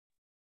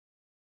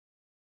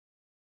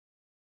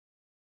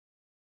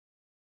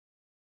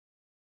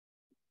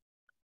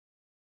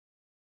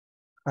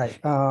Hi,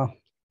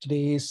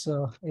 today is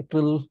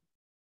April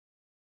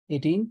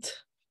 18th,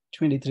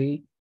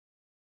 23,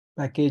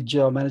 package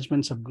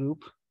management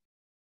subgroup.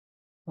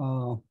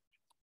 So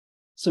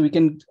we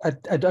can, I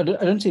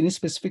don't see any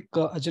specific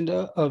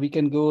agenda. We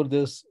can go over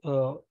this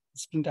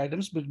sprint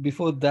items, but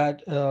before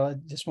that,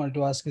 just wanted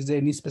to ask, is there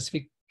any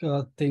specific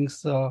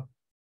things that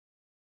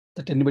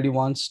anybody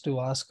wants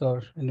to ask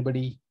or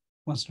anybody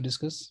wants to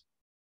discuss?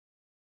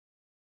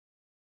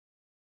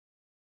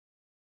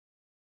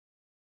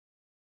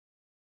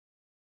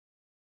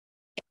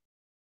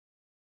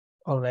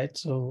 All right,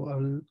 so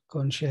I'll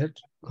go ahead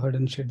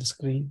and share the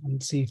screen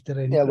and see if there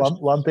are any questions.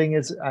 One thing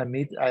is I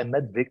met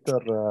Victor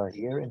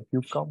here in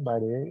KubeCon, by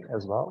the way,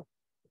 as well.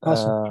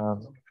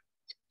 Awesome.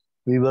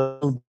 We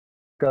will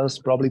discuss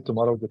probably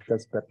tomorrow,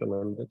 discuss that a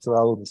little bit. So I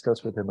will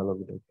discuss with him a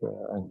little bit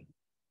and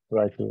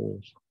try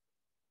to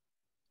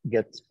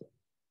get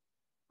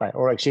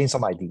or exchange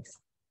some ideas.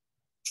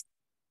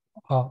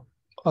 Oh,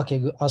 okay,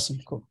 good. Awesome,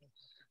 cool.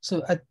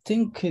 So I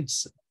think it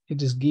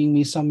is giving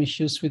me some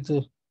issues with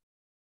the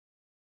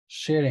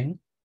sharing.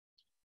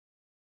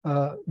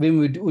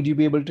 Wim, would you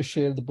be able to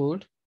share the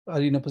board? Are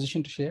you in a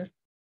position to share?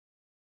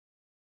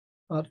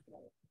 Or...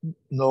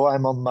 No,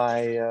 I'm on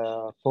my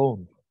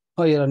phone.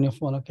 Oh, you're on your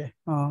phone. Okay.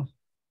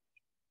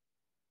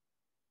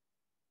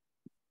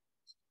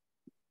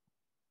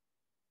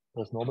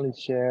 Let's normally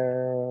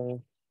share.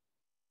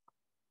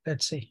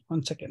 Let's see.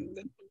 1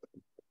 second.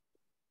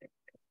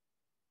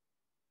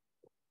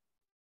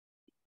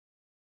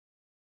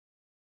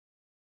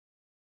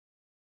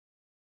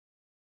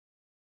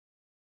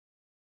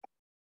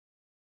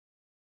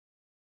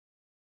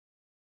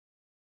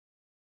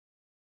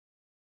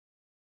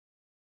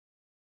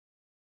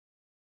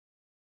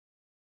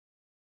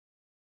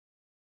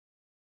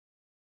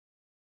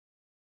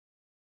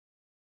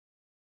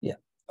 Yeah.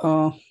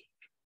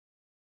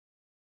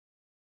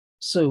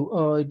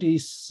 So it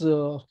is.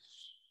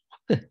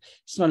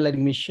 It's not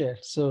letting me share.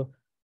 So.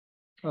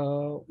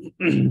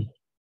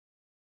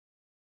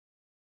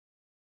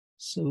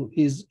 So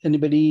is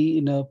anybody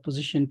in a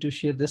position to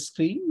share the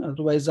screen?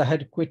 Otherwise, I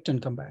had to quit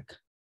and come back.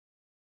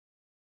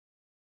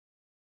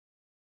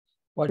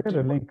 Share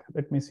the link.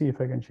 Let me see if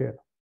I can share.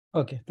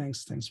 Okay,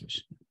 thanks,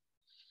 Vish.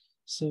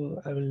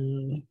 So I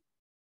will.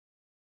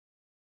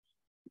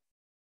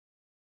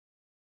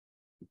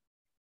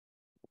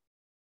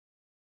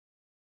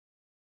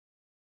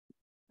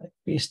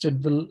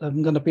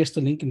 I'm going to paste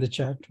the link in the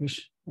chat,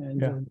 Vish, and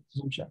the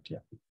Zoom chat. Yeah.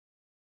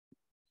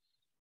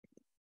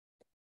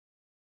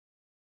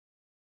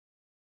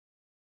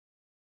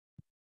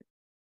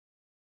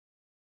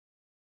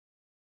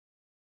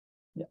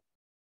 Yeah.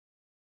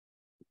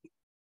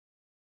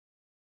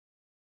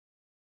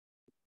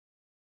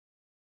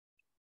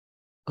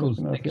 Cool.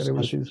 Thank you so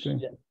much.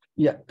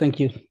 Yeah, thank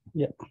you.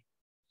 Yeah,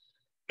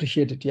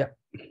 appreciate it. Yeah.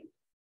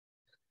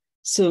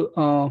 So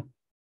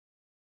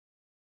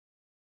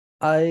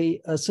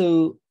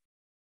so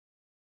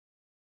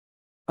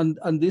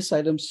on these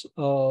items,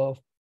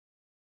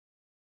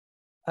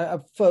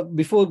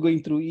 before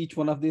going through each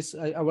one of these,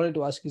 I wanted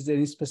to ask: is there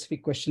any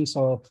specific questions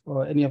of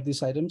any of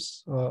these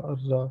items,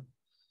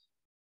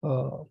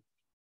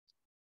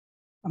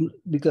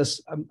 because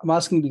I'm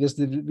asking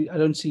because I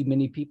don't see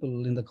many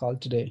people in the call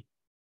today,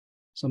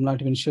 so I'm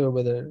not even sure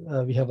whether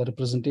we have a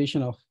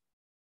representation of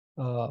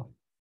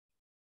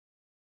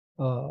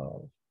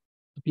the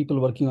people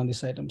working on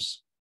these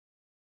items.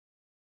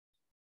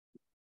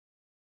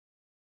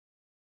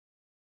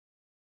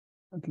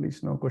 At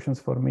least no questions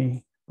for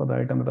me for the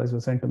item that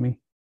was sent to me,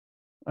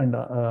 and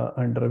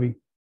Ravi.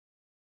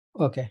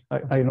 Okay.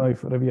 I know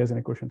if Ravi has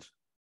any questions.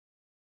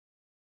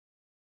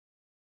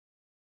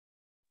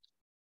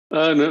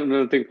 No,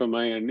 nothing from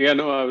my end. Yeah,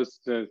 no, I was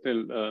still.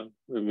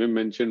 We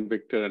mentioned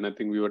Victor, and I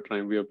think we were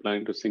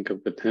planning to sync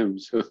up with him.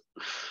 So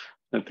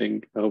I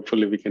think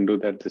hopefully we can do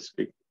that this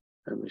week.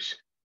 I wish.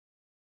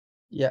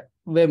 Yeah.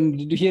 When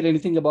did you hear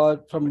anything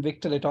from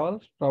Victor at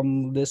all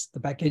from the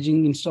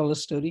packaging installer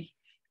story?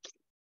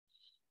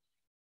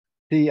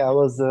 See,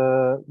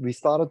 we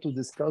started to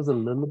discuss a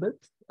little bit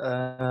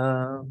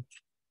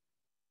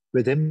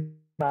with him.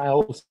 I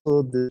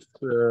also did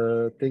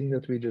thing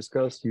that we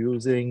discussed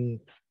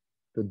using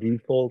the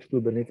default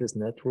Kubernetes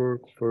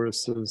network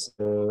versus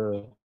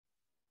CN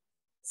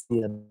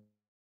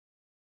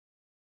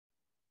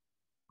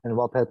and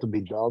what had to be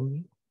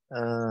done.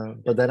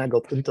 But then I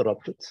got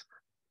interrupted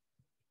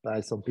by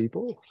some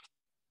people.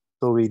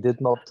 So we did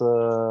not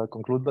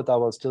conclude, but I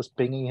was just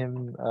pinging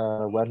him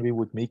when we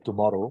would meet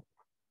tomorrow.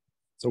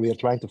 So we are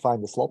trying to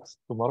find a slot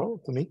tomorrow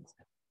to meet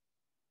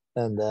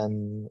and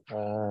then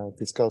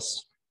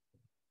discuss,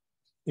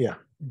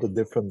 the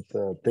different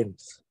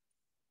things.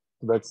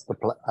 That's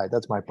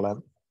that's my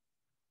plan.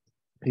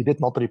 He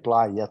did not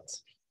reply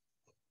yet.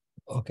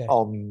 Okay.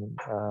 On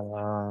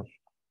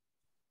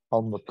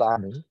the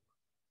timing.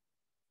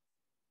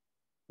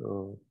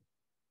 So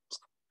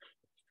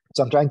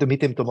I'm trying to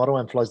meet him tomorrow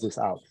and flush this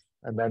out.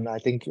 And then I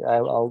think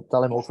I'll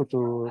tell him also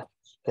to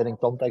get in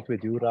contact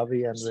with you,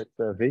 Ravi, and with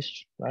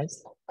Vish, right?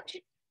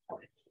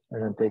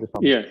 And then take it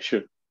from there.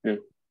 Sure. Yeah.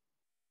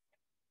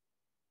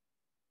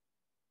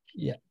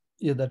 Yeah,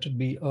 that would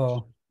be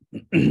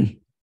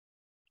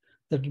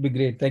that would be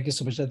great. Thank you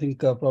so much. I think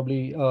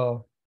probably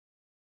that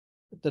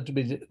would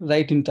be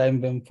right in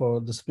time when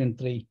for the sprint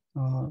 3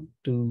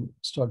 to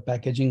start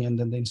packaging and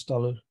then the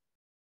installer,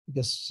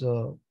 because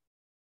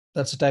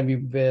that's the time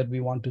where we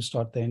want to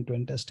start the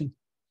end-to-end testing.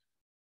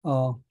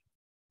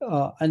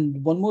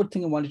 And one more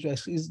thing I wanted to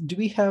ask is, do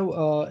we have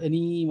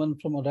anyone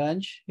from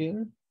Orange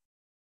here?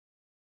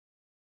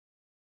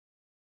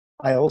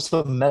 I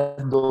also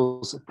met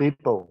those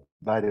people,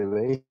 by the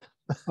way.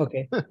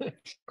 Okay.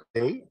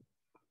 Okay.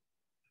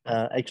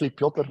 Actually,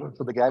 Piotr,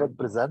 so the guy that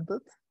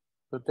presented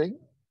the thing,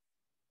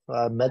 so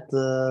I met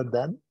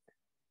them.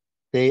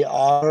 They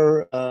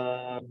are,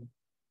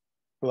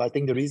 so I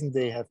think the reason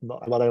they have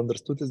not, what I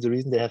understood is the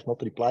reason they have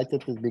not replied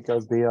yet is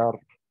because they are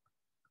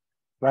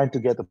trying to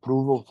get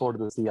approval for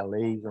the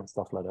CLAs and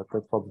stuff like that.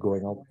 That's what's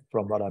going on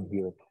from what I'm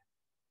hearing.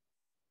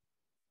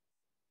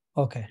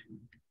 Okay.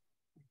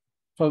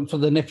 For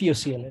the Nephew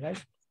CLA,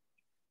 right?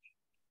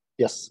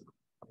 Yes.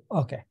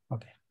 Okay.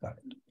 Okay. Got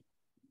it.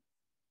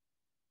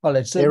 All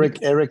right. So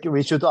Eric,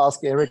 we should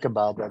ask Eric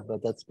about that,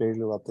 but that's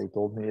basically what they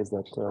told me is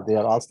that they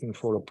are asking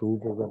for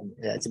approval. And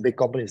yeah, it's a big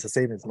company. It's the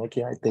same as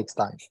Nokia. It takes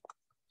time.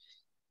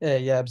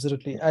 yeah,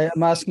 absolutely. I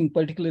am asking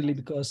particularly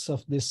because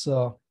of this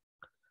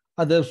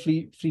other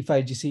free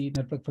 5GC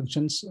network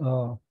functions.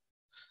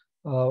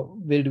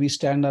 Where do we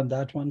stand on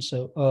that one?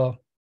 So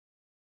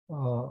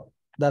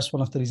that's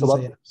one of the reasons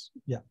I asked.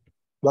 Yeah.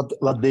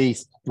 What they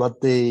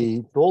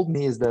told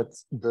me is that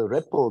the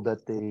repo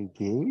that they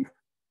gave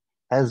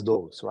has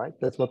those, right?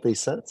 That's what they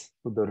said.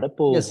 So the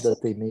repos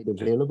that they made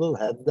available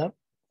had them.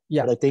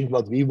 Yeah. But I think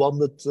what we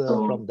wanted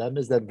from them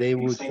is that they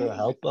would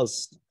help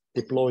us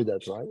deploy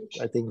that, right?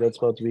 I think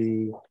that's what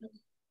we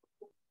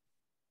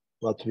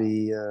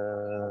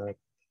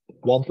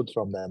wanted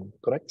from them,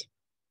 correct?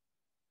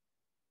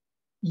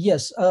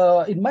 Yes.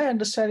 In my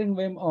understanding,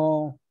 Wim,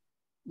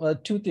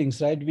 two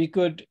things, right? We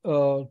could,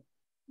 the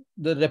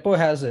repo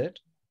has it,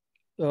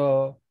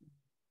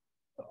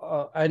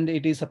 and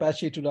it is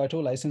Apache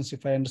 2.0 license,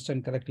 if I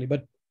understand correctly.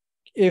 But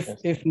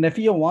if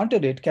Nephew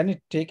wanted it, can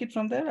it take it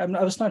from there? I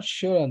was not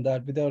sure on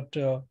that. Without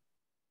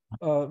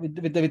with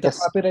the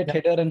copyright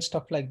header and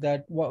stuff like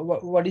that.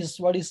 What is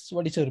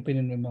your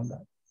opinion on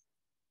that?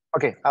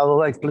 Okay, I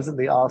will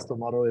explicitly ask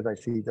tomorrow if I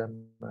see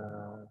them,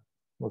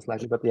 most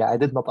likely. But yeah, I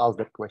did not ask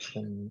that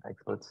question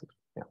explicitly.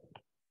 Yeah.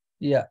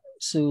 Yeah.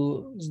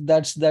 So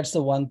that's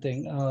the one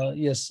thing.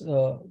 Yes.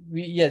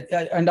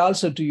 And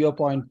also to your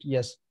point,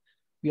 yes,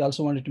 we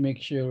also wanted to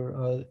make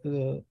sure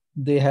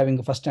they having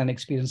a first-hand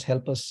experience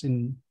help us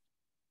in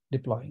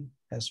deploying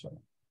as well.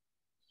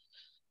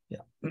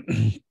 Yeah.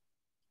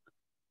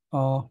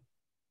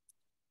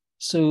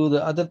 So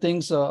the other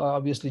things,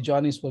 obviously,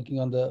 John is working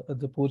on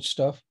the port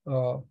stuff,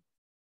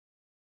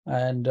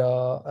 and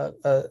I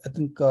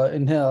think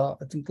in here,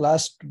 I think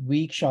last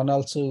week Sean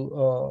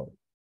also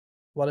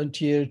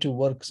volunteered to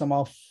work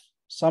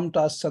some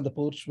tasks on the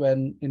porch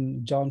when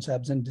in John's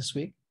absent this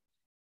week.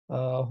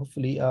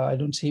 Hopefully, I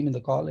don't see him in the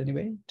call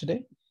anyway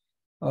today.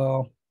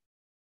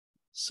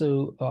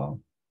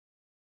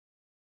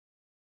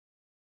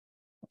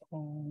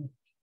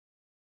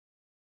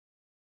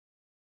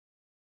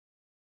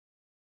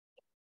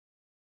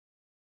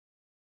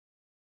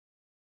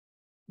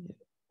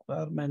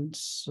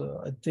 Requirements.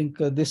 I think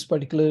this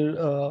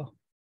particular,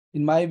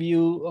 in my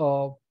view,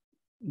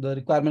 the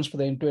requirements for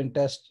the end-to-end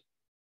test,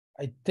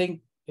 I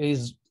think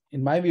is,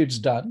 in my view, it's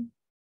done,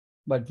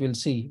 but we'll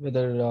see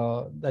whether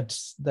that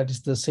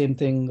is the same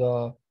thing.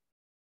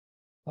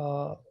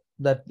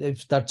 That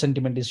if that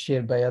sentiment is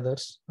shared by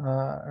others,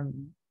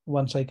 and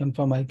once I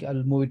confirm,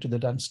 I'll move it to the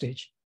done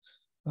stage,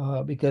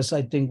 because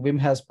I think Wim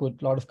has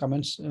put a lot of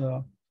comments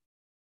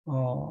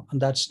on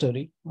that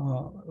story.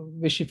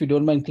 Wish if you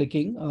don't mind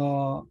clicking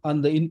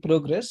on the in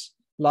progress,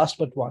 last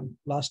but one.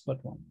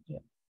 Yeah.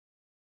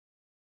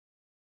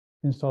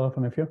 Installer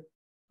for Nephew?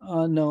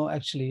 No,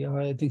 actually,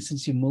 I think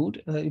since you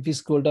moved, if you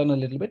scroll down a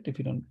little bit, if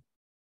you don't.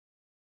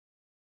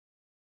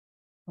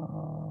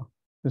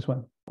 This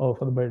one. Oh,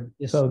 for the bed.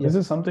 Yes, so this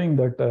is something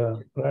that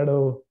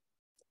Rado.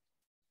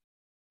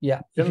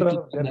 Yeah.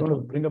 General, they're going to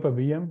bring up a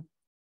VM.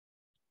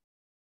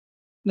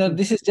 No,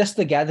 this is just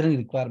the gathering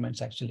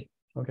requirements, actually.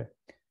 Okay.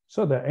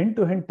 So the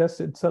end-to-end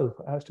test itself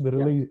has to be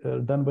really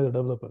done by the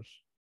developers.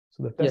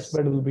 So the test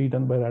bed will be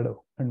done by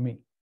Rado and me.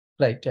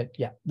 Right.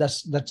 Yeah,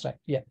 that's right.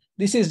 Yeah,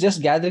 this is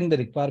just gathering the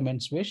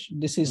requirements. Wish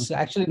this is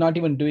actually not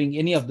even doing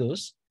any of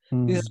those.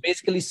 This is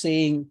basically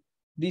saying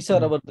these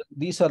are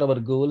our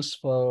goals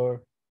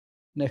for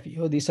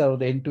Nephew. These are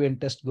the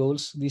end-to-end test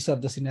goals. These are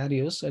the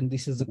scenarios, and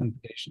this is the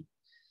configuration.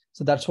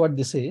 So that's what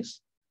this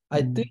is.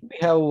 I think we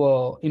have,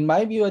 in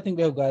my view, I think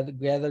we have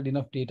gathered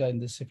enough data in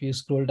this. If you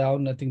scroll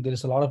down, I think there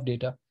is a lot of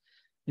data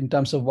in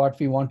terms of what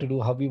we want to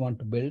do, how we want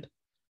to build.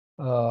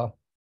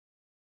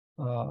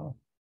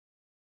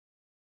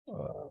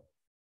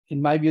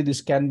 In my view,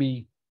 this can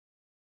be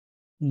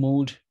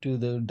moved to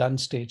the done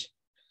stage.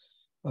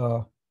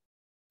 I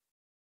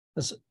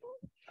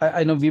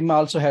know Wim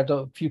also had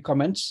a few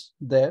comments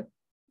there.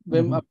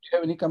 Wim, do you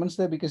have any comments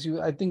there? Because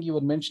I think you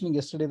were mentioning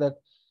yesterday that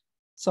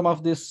some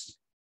of this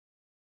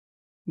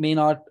may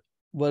not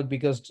work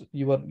because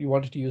you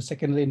wanted to use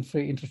secondary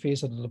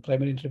interface or the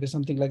primary interface,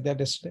 something like that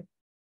yesterday.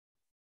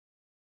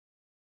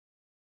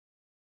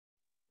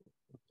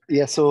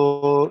 Yeah,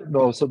 so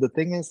no, so the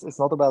thing is, it's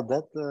not about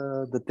that.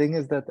 The thing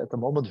is that at the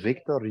moment,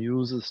 Victor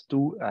uses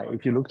two,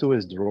 if you look to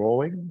his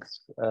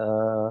drawings,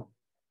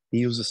 he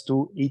uses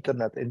two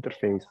Ethernet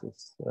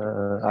interfaces.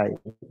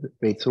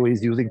 So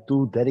he's using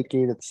two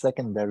dedicated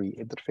secondary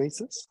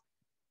interfaces.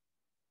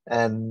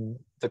 And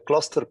the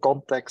cluster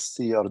context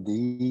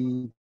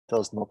CRD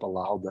does not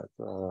allow that.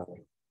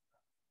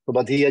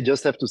 But he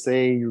just have to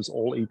say use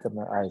all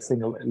Ethernet,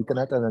 single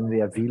Ethernet, and then we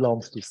have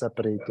VLANs to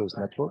separate those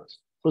networks.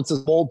 So it's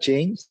a small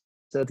change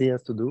that he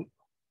has to do.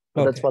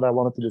 Okay. That's what I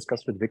wanted to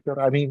discuss with Victor.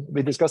 I mean,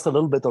 we discussed a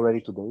little bit already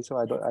today, so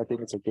I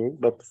think it's okay.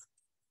 But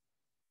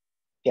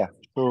yeah,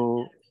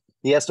 so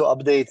he has to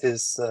update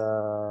his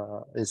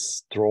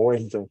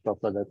drawings and stuff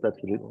like that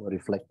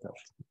reflect that.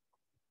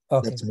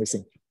 Okay. That's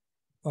missing.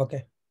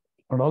 Okay.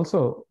 And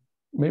also,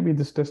 maybe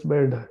this test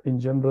bed in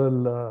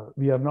general,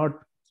 we are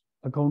not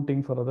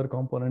accounting for other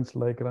components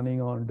like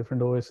running on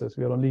different OSs.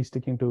 We are only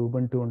sticking to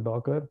Ubuntu and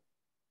Docker.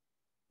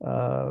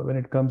 When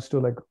it comes to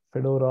like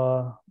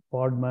Fedora,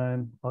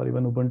 Podman, or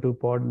even Ubuntu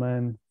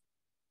Podman,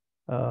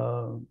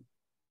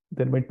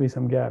 there might be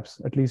some gaps,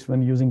 at least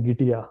when using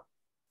Gitia.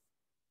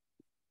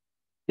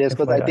 Yes,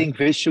 but I think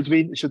should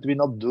we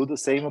not do the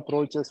same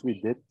approach as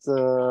we did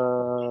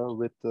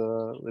with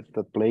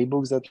the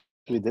playbooks that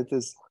we did?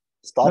 Is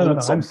start no.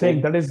 I'm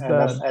saying that is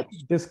the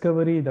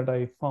discovery that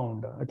I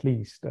found, at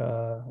least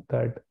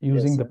that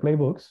using the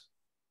playbooks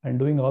and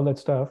doing all that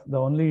stuff. The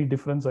only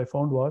difference I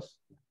found was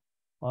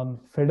on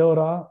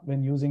Fedora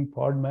when using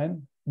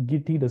Podman,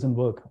 Git doesn't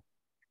work.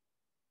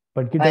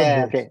 But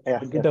GitHub works.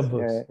 GitHub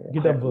works.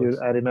 GitHub works.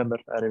 I remember.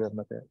 Yeah.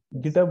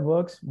 GitHub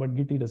works, but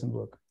Git doesn't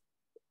work.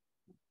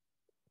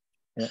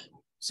 Yeah.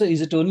 So is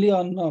it only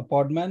on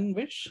Podman,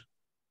 Vish?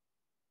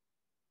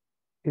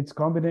 It's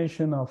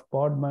combination of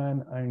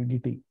Podman and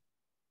Git.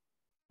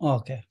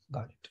 Okay,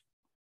 got it.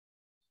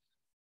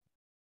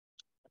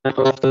 Are you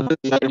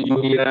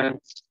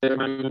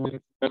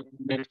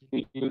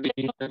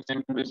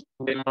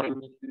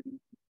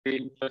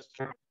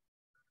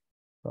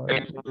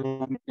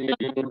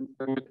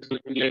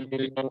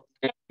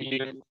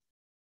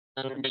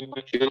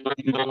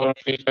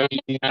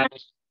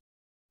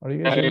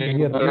guys able to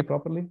hear Ravi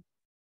properly?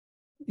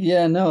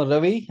 Yeah, no,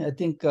 Ravi, I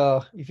think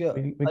if you're...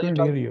 We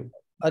couldn't hear you.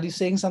 Are you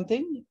saying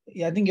something?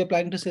 Yeah, I think you're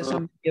planning to say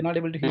something. You're not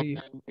able to hear you.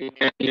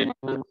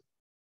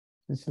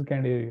 We still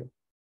can't hear you.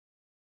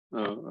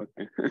 Oh,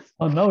 okay.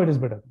 Oh, now it is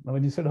better. Now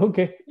when you said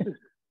okay.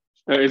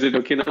 Is it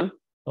okay now?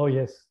 Oh,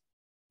 yes.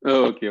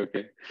 Oh,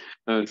 okay.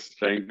 I was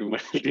trying to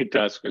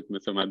multitask with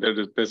some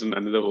other. There's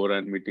another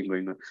ORAN meeting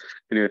going on.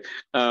 Anyway,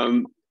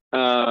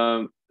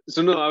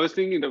 so no, I was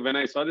thinking that when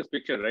I saw this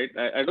picture, right?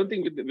 I don't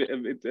think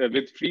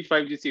with free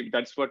 5GC,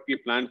 that's what we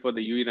planned for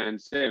the UERAN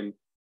SIM.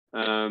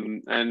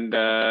 And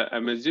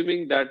I'm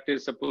assuming that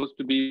is supposed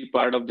to be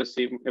part of the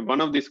same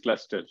one of these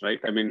clusters, right?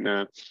 I mean,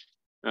 I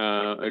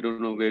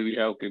don't know where we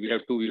have. Okay, we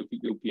have two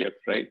UPF,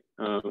 right?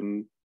 So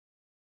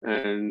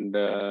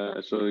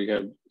we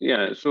have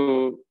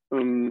So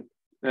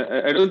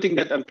I don't think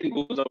that something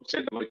goes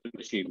outside the virtual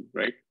machine,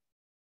 right?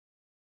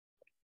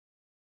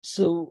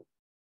 So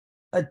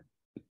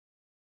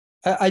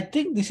I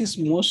think this is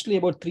mostly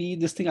about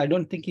this thing. I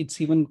don't think it's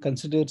even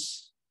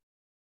considers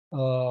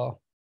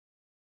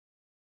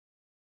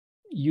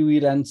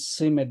UERAN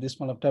SIM at this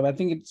point of time. I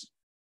think it's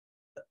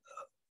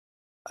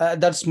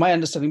that's my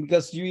understanding,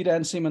 because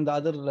UERAN SIM and the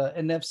other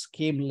NFs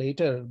came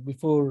later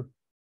before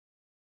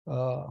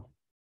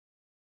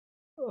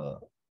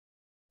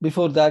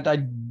that.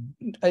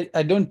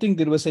 I don't think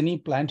there was any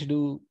plan to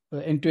do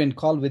end-to-end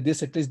call with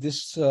this. At least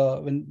this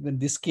when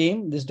this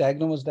came, this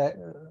diagram was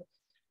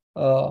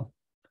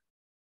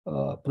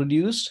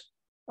produced.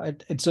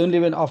 It's only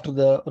when after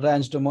the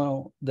ranch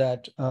demo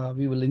that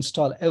we will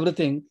install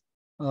everything.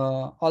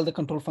 All the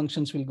control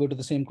functions will go to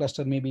the same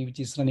cluster, maybe which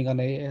is running on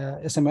a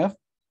SMF,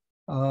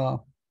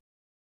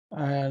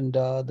 and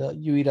the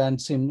UERAN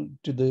SIM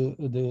to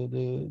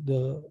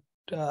the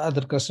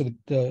other cluster with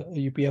the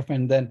UPF,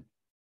 and then.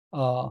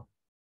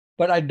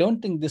 But I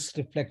don't think this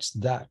reflects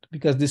that,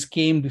 because this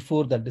came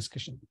before that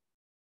discussion.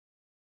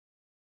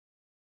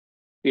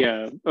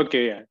 Yeah.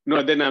 Okay. Yeah.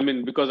 No. Then I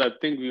mean, because I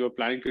think we were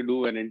planning to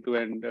do an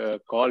end-to-end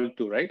call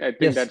too, right? I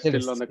think that's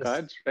still on the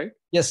cards, right?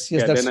 Yes.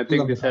 Yeah. Then I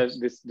think this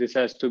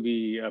has to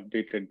be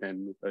updated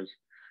then, because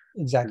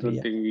exactly. I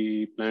don't think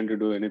we plan to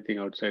do anything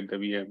outside the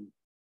VM.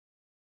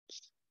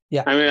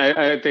 Yeah. I mean,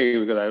 I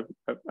think because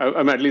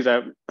I'm at least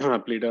I've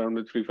played around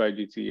with free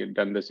 5GC and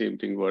done the same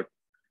thing what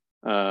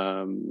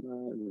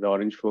the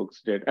Orange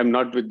folks did. I'm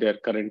not with their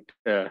current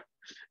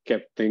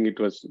kept thing. It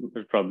was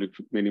probably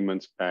many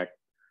months back.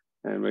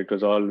 And it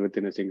was all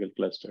within a single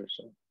cluster.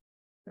 So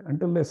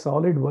until a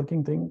solid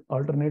working thing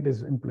alternate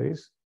is in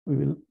place,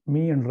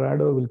 me and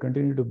Rado will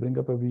continue to bring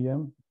up a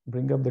VM,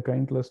 bring up the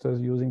kind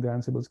clusters using the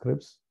Ansible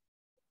scripts,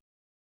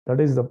 that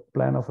is the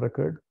plan of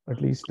record,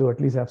 at least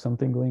have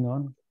something going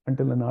on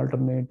until an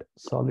alternate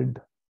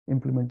solid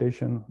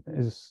implementation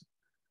is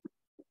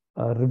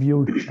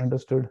reviewed,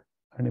 understood,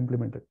 and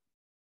implemented.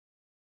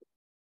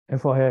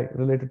 FYI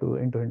related to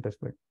end-to-end test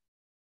bed.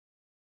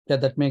 Yeah,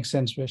 that makes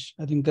sense, Vish.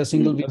 I think the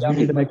single we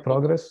need to make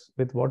progress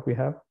with what we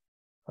have,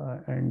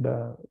 and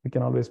we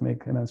can always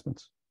make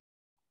enhancements.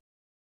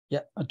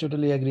 Yeah, I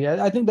totally agree.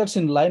 I think that's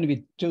in line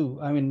with too.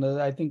 I mean,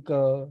 I think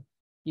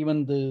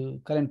even the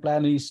current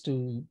plan is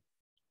to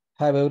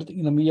have everything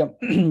in a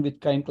VM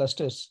with kind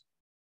clusters,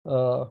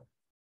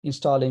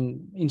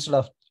 installing instead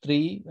of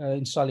 3,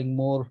 installing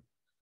more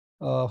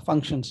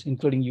functions,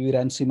 including UV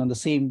and SIM on the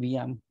same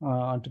VM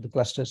onto the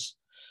clusters.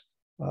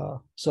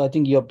 So I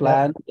think your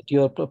plan that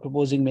you're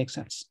proposing makes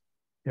sense.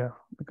 Yeah,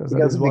 because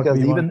that is what we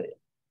even want.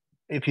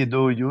 If you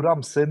do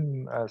URAM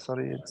SIM,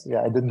 sorry,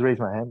 I didn't raise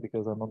my hand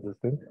because I'm on this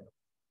thing.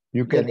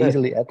 You can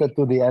easily add it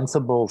to the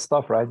Ansible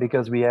stuff, right?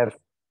 Because we have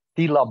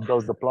TLab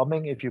does the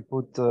plumbing. If you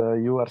put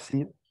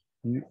URC,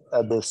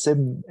 the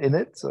SIM in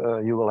it,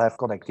 you will have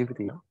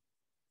connectivity.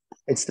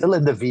 It's still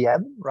in the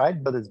VM,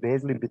 right? But it's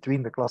basically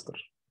between the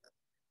clusters.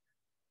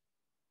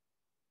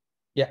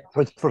 Yeah.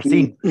 So it's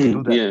foreseen to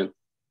do that. Yeah.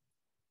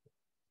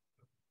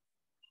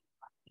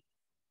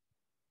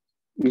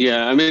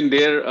 Yeah, I mean,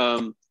 they're,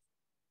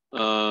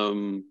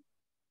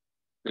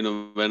 you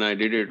know, when I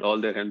did it, all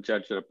their Helm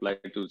charts are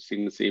applied to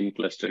same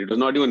cluster. It was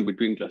not even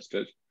between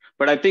clusters.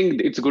 But I think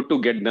it's good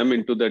to get them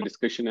into the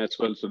discussion as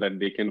well so that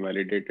they can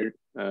validate it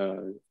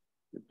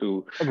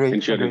to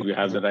ensure that we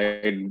have the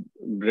right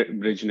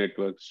bridge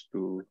networks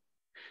to,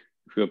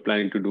 if you're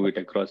planning to do it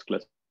across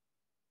clusters.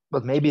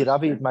 But maybe,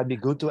 Ravi, it might be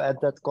good to add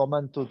that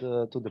comment to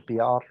the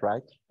PR,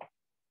 right?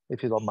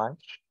 If you don't mind.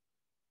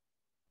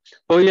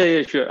 Oh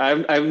yeah, sure.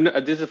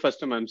 This is the first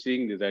time I'm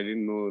seeing this. I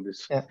didn't know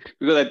this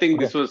because I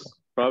think this was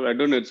probably, I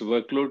don't know, it's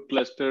workload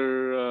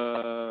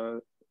cluster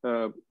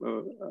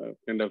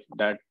kind of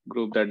that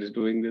group that is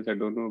doing this. I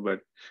don't know,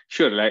 but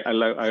sure,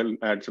 I'll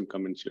add some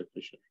comments here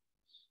for sure.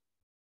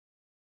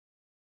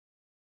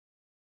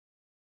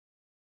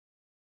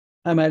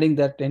 I'm adding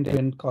that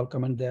end-to-end call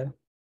comment there.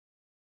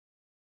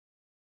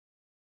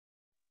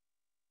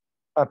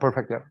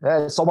 Perfect.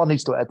 Yeah, someone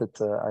needs to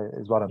edit.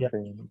 Is what I'm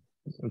saying.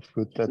 It's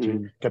good that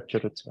we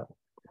capture it.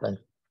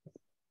 Thanks.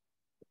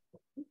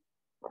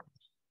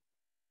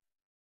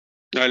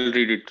 I'll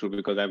read it through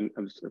because I'm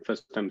the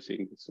first time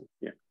seeing this. So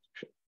yeah,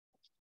 sure.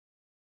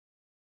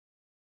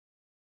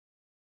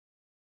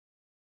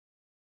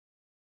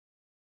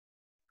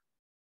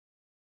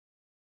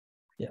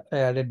 Yeah, I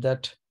added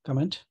that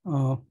comment.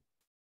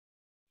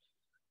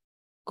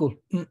 Cool.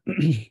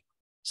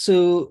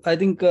 So I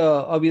think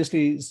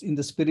obviously in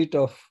the spirit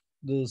of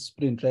the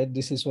sprint, right?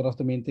 This is one of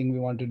the main things we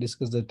want to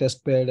discuss, the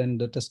test bed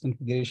and the test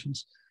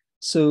configurations.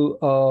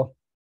 So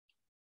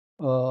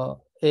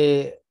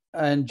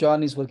and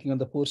John is working on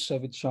the poster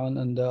with Sean,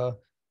 and I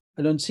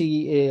don't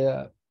see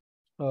either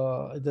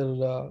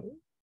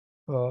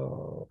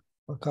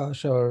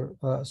Akash or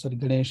sorry,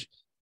 Ganesh,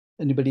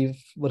 anybody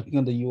working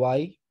on the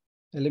UI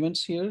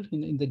elements here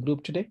in the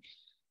group today.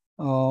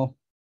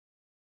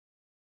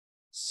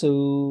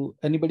 So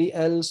anybody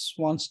else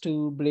wants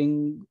to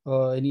bring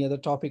any other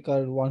topic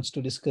or wants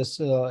to discuss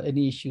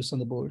any issues on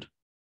the board?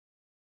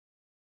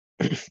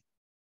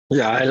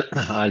 Yeah,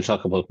 I'll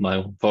talk about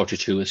my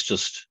 42. It's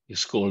just, you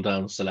scroll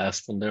down, it's the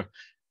last one there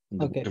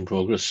in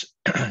progress.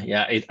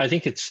 Yeah, I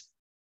think it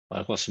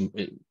wasn't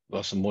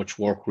much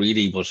work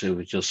really, but it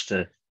was just,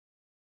 there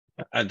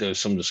was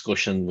some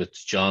discussion with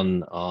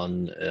John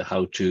on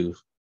how to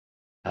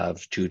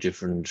have two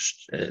different,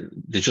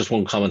 there's just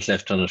one comment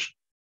left on it.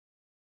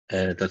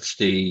 That's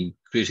the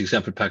create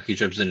example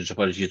package represented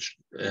topology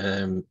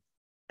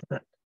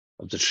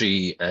of the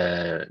 3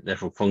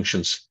 network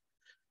functions.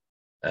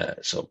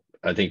 So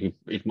I think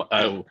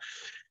I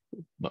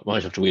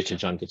might have to wait till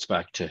John gets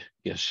back to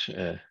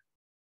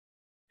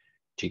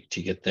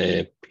get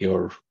the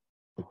pure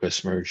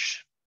request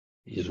merge.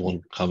 He has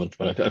one comment,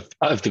 but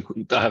I have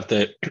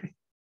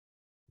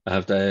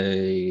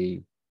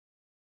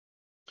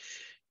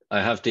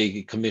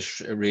the commit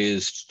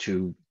raised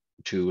to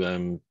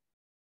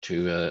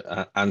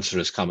answer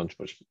his comment,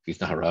 but if he's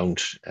not around,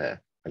 I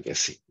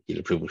guess he'll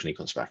approve it when he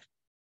comes back,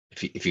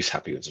 if he's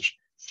happy with it.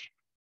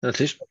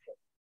 That's it.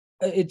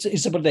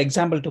 It's about the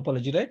example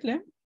topology, right, Liam?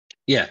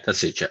 Yeah,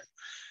 that's it.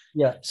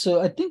 Yeah.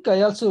 So I think I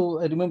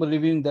remember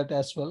reviewing that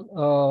as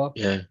well.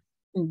 Yeah.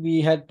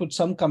 We had put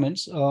some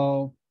comments.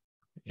 Yeah.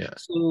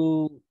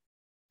 So.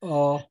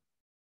 Yeah.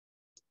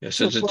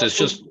 So there's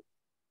just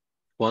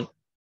one.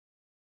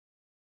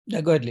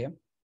 Yeah. Go ahead, Liam.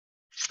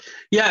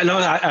 Yeah. No.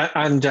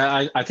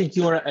 I think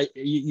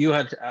you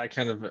had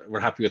kind of were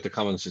happy with the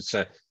comments. It's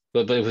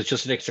but it was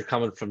just an extra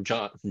comment from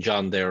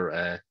John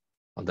there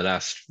on the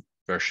last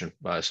version.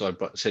 So I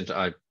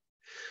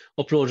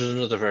uploaded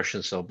another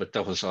version. But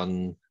that was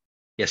on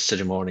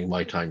yesterday morning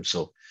my time.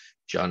 So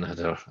John had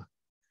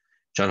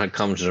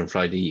commented on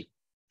Friday.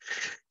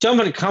 John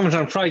had commented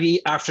on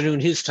Friday afternoon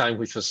his time,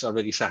 which was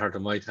already Saturday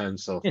my time.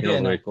 So you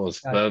know where it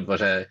goes. But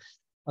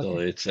so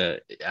it's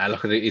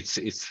look at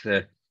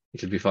it.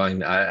 it'll be fine.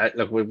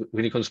 Look,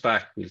 when he comes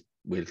back,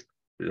 we'll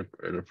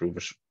approve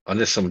it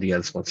unless somebody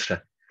else wants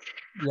to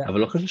have a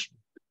look at it.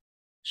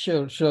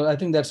 Sure. I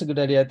think that's a good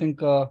idea. I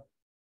think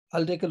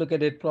I'll take a look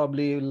at it.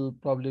 Probably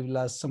will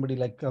ask somebody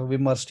like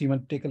Vimar's team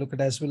and take a look at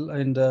it as well.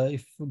 And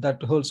if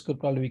that holds good,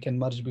 probably we can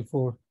merge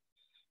before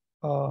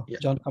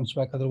John comes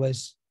back.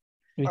 Otherwise,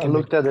 I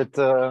looked at it.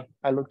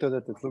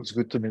 It looks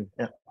good to me.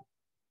 Yeah,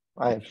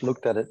 I've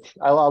looked at it.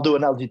 I'll do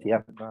an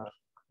LGTM.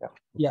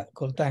 Yeah,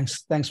 cool.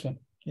 Thanks, man.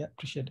 Yeah,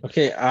 appreciate it.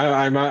 Okay,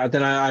 I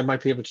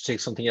might be able to take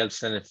something else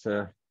then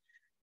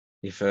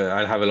if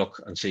I'll have a look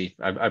and see.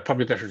 I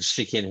probably better to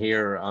stick in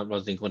here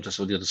rather than going to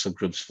some of the other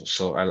subgroups.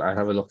 So I'll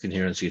have a look in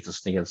here and see if there's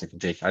something else I can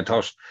take. I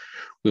thought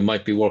we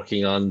might be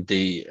working on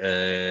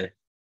the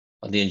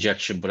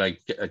injection, but I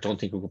don't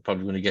think we're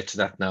probably going to get to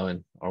that now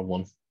in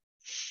R1.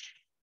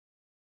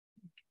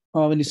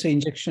 When you say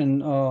injection,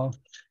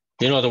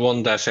 you know, the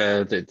one that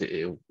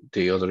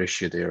the other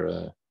issue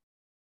there.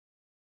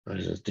 What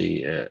is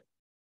it?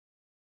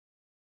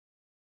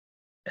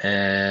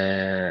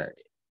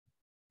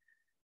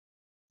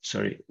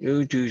 Sorry,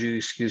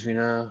 excuse me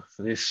now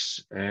for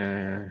this.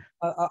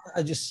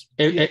 I just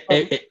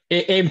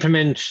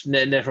implement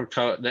network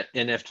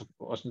NF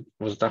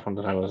was that one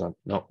that I was on?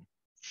 No,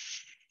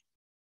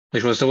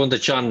 it was the one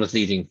that John was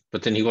leading,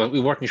 but then we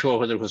weren't sure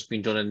whether it was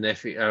being done in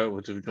Nephi,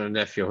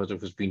 whether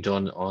it was being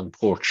done on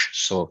Porch.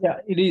 So yeah,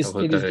 it is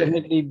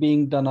definitely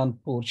being done on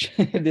Porch.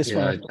 This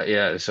one.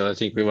 Yeah. So I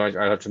think I'll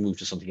have to move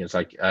to something else,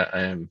 like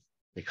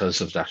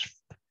because of that,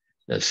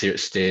 the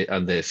state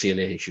and the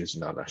CLA issues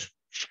and all that.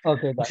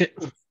 Okay,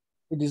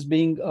 it is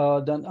being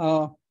done.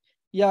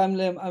 Yeah,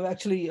 I'm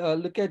actually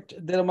look at,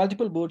 there are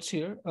multiple boards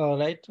here,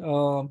 right?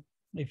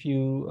 If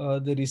you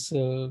there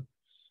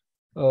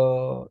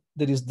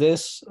is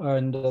this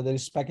and there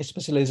is package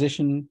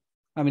specialization.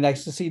 I mean, I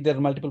see there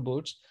are multiple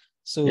boards.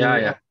 So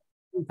yeah.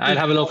 I'll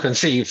have a look and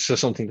see if there's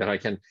something that I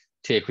can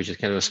take, which is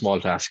kind of a small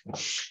task.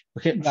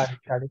 Okay.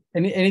 Got it.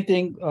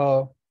 Anything.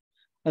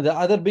 The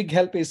other big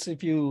help is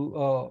if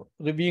you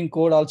reviewing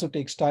code also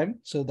takes time,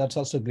 so that's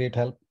also great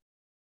help.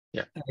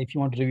 Yeah. If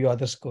you want to review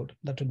others' code,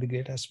 that would be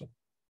great as well.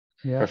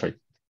 Yeah. Perfect.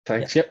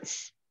 Thanks. Yeah.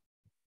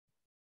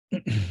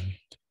 Yep.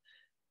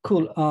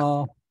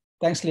 Cool.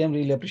 Thanks, Liam.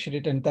 Really appreciate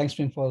it, and thanks,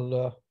 Vin,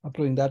 for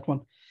approving that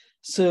one.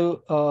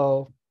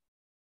 So,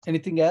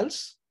 anything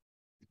else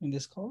in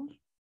this call?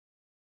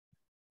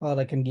 Or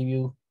I can give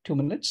you 2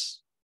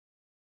 minutes.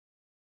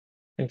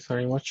 Thanks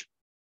very much.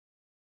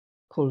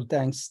 Cool.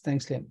 Thanks,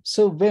 Liam.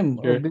 So, Vim,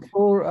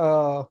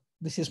 before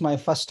this is my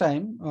first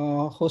time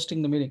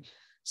hosting the meeting.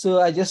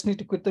 So I just need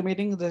to quit the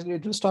meeting.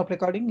 It will stop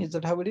recording. Is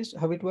that how it is?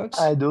 How it works?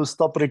 I do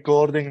stop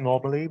recording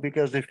normally,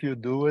 because if you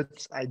do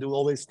it, I do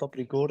always stop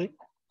recording.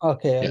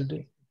 Okay, I'll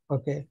do.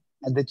 Okay.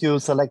 And did you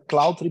select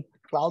cloud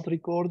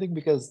recording?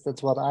 Because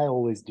that's what I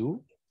always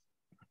do.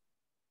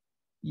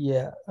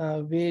 Yeah.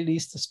 Where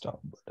is the stop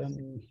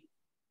button?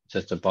 It's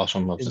at the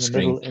bottom of the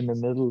screen. In the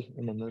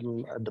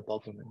middle at the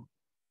bottom.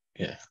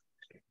 Yeah.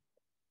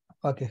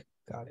 Okay,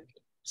 got it.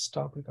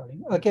 Stop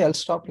recording. Okay, I'll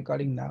stop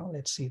recording now.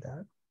 Let's see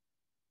that.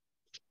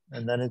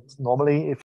 And then it's normally, if